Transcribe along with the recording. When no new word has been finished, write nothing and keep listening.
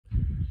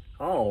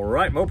All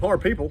right, Mopar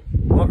people,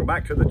 welcome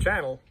back to the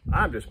channel.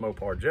 I'm just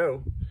Mopar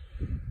Joe.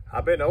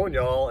 I've been owing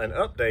y'all an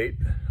update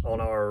on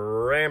our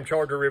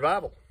Ramcharger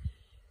revival.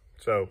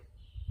 So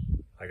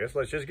I guess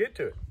let's just get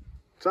to it.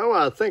 So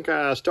I think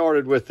I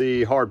started with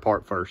the hard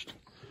part first.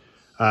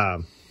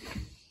 And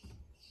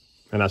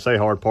I say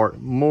hard part,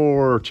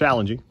 more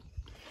challenging.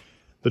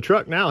 The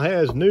truck now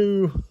has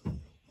new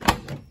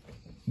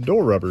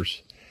door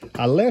rubbers.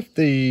 I left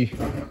the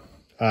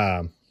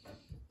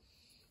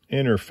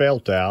inner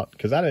felt out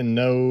because I didn't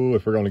know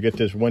if we're going to get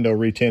this window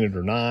retinted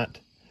or not.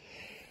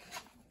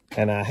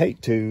 And I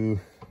hate to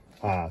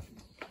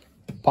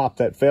pop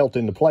that felt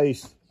into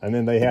place and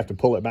then they have to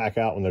pull it back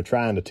out when they're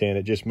trying to tint.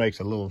 It just makes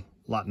a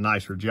lot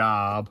nicer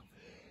job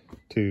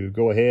to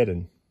go ahead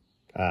and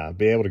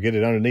be able to get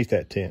it underneath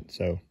that tint.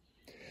 So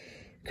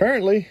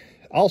currently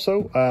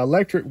also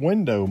electric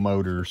window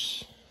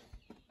motors.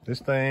 This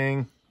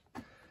thing,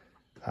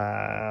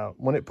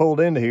 when it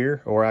pulled into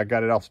here, or I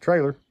got it off the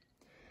trailer,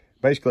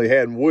 basically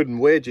had wooden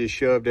wedges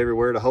shoved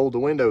everywhere to hold the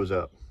windows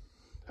up.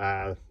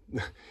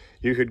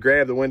 You could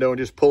grab the window and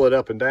just pull it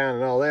up and down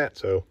and all that.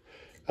 So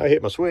I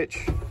hit my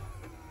switch.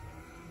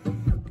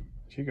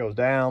 She goes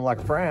down like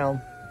a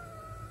frown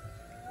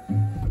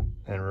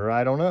and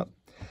right on up.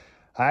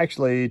 I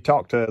actually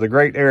talked to the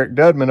great Eric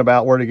Dudman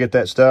about where to get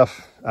that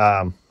stuff.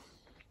 I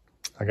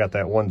got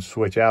that one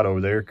switch out over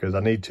there because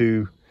I need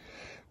to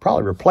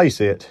probably replace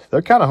it.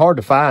 They're kind of hard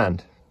to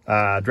find.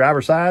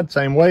 Driver side,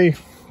 same way.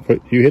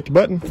 You hit the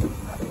button,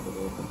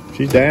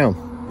 she's down.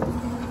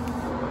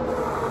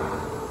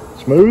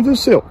 Smooth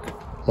as silk.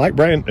 Like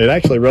brand, it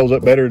actually rolls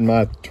up better than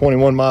my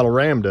 21 model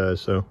Ram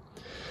does. So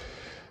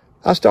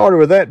I started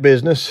with that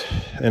business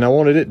and I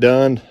wanted it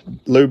done.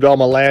 Lubed all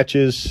my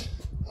latches,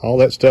 all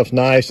that stuff's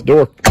nice. The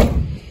door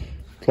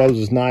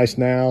closes nice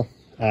now,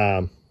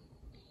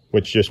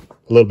 which just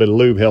a little bit of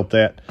lube helped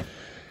that.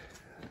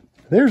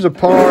 There's a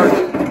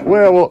part,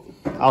 well,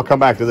 I'll come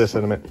back to this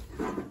in a minute.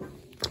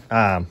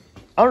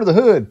 Under the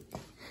hood.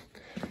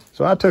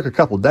 So I took a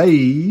couple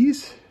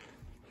days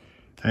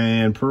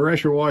and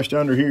pressure washed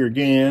under here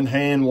again,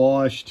 hand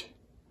washed,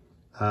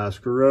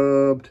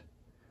 scrubbed.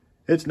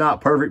 It's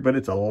not perfect, but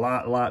it's a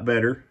lot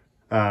better.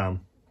 I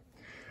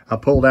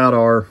pulled out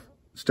our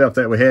stuff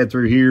that we had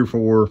through here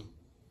for,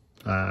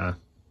 I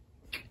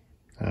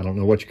don't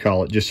know what you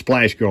call it, just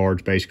splash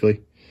guards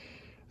basically.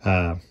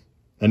 And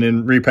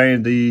then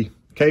repainted the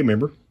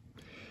K-member.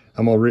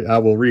 I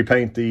will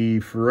repaint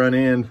the front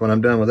end when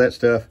I'm done with that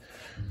stuff.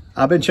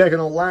 I've been checking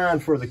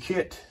online for the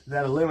kit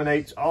that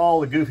eliminates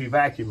all the goofy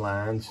vacuum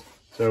lines.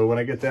 So when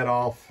I get that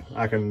off,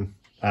 I can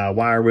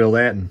wire wheel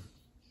that and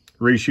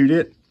reshoot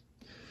it.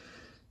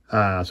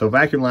 So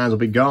vacuum lines will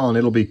be gone.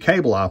 It'll be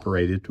cable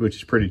operated, which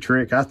is pretty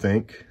trick, I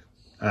think,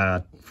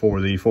 for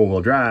the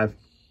four-wheel drive.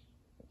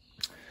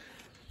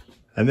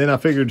 And then I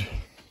figured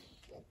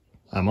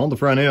I'm on the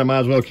front end. I might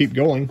as well keep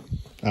going.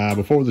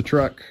 Before the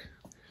truck,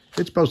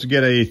 it's supposed to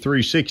get a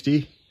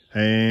 360,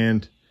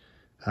 and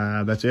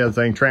that's the other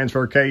thing.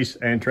 Transfer case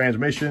and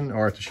transmission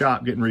are at the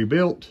shop getting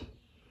rebuilt.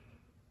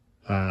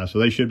 So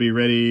they should be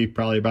ready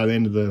probably by the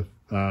end of the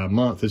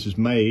month. This is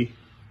May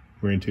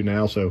we're into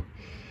now. So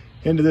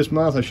end of this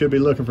month, I should be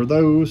looking for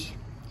those.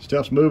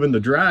 Stuff's moving. The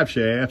drive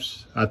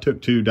shafts, I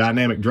took to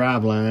Dynamic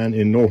Driveline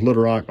in North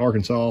Little Rock,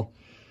 Arkansas,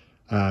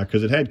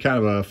 because it had kind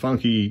of a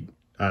funky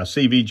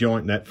CV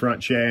joint in that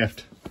front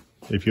shaft.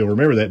 If you'll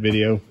remember that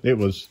video, it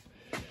was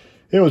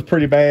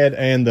pretty bad,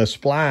 and the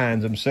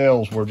splines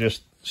themselves were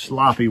just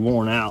sloppy,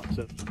 worn out.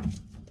 So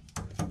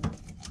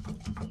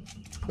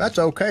that's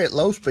okay at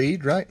low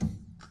speed, right?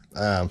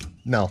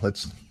 No,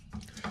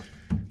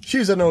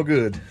 she's a no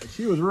good.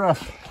 She was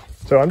rough.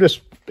 So I'm just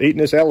eating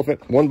this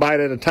elephant one bite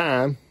at a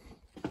time.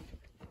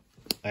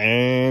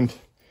 And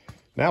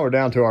now we're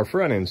down to our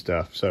front end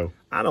stuff. So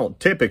I don't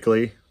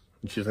typically,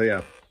 you should say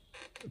I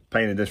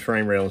painted this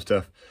frame rail and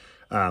stuff.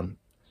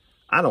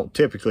 I don't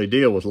typically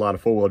deal with a lot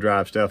of four-wheel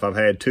drive stuff. I've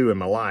had two in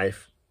my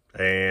life,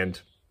 and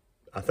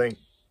I think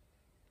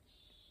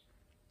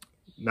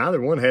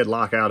neither one had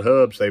lockout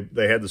hubs.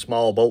 They had the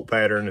small bolt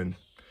pattern, and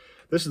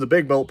this is the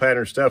big bolt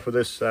pattern stuff with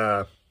this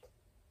kind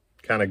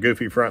of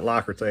goofy front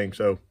locker thing.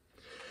 So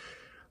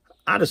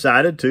I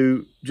decided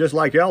to, just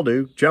like y'all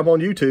do, jump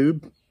on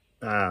YouTube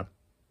and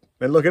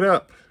look it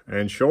up.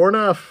 And sure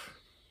enough,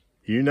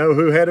 you know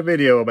who had a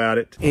video about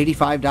it.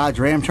 85 Dodge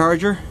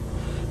Ramcharger,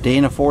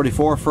 Dana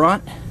 44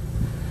 front.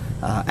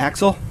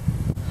 Axle.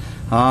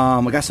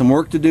 I got some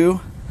work to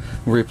do.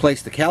 We'll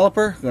replace the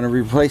caliper, going to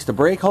replace the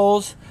brake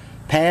holes,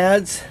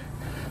 pads,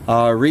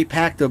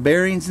 repack the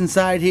bearings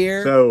inside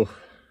here. So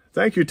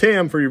thank you,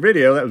 Tim, for your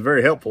video. That was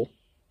very helpful.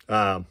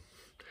 I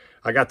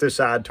got this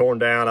side torn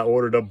down. I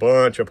ordered a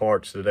bunch of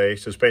parts today,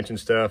 suspension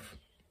stuff,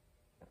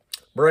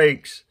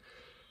 brakes.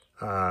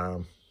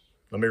 Let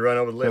me run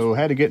over the list. So I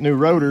had to get new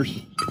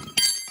rotors.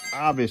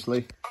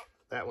 Obviously,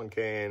 that one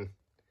can.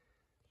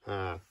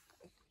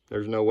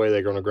 There's no way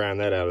they're going to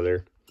grind that out of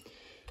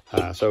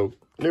there. So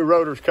new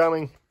rotors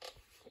coming.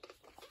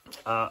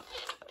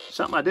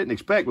 Something I didn't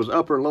expect was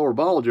upper and lower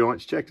ball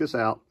joints. Check this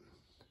out.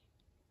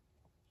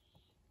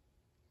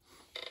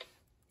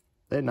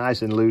 They're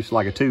nice and loose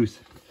like a tooth,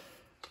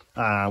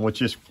 which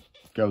just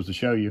goes to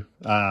show you.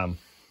 I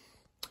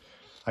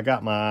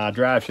got my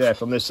drive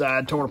shaft on this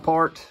side torn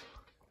apart.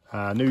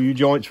 New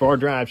U-joints for our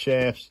drive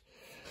shafts.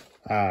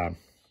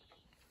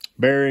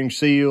 Bearing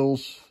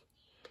seals,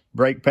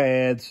 brake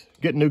pads,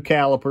 getting new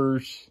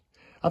calipers.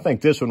 I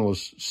think this one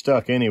was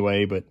stuck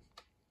anyway, but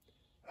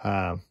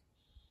I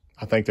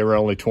think they were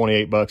only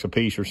 28 bucks a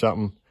piece or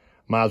something.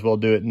 Might as well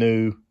do it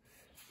new.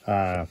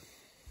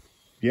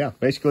 Yeah,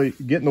 basically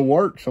getting the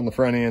works on the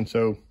front end,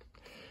 so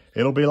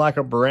it'll be like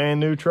a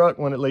brand new truck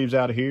when it leaves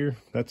out of here.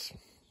 That's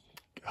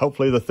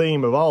hopefully the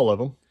theme of all of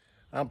them.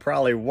 I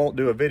probably won't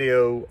do a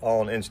video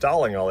on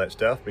installing all that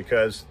stuff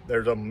because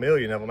there's a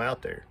million of them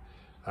out there.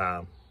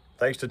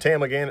 Thanks to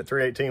Tim again at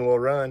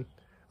 318Willrun.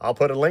 I'll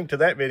put a link to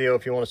that video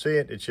if you want to see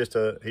it. It's just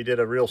he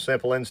did a real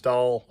simple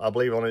install, I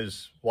believe, on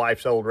his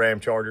wife's old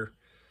Ramcharger.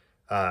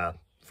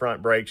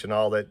 Front brakes and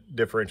all that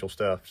differential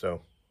stuff.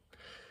 So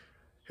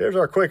here's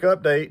our quick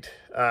update.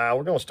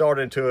 We're going to start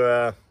into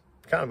a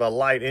kind of a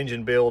light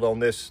engine build on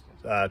this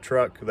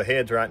truck. The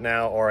heads right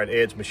now are at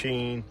Ed's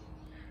machine.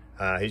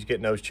 He's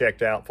getting those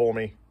checked out for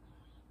me.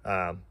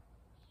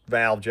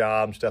 Valve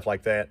job and stuff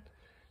like that.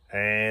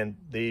 And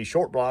the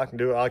short block,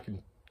 I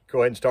can go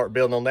ahead and start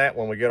building on that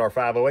when we get our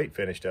 508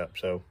 finished up.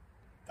 So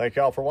thank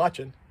y'all for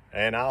watching,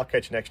 and I'll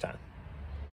catch you next time.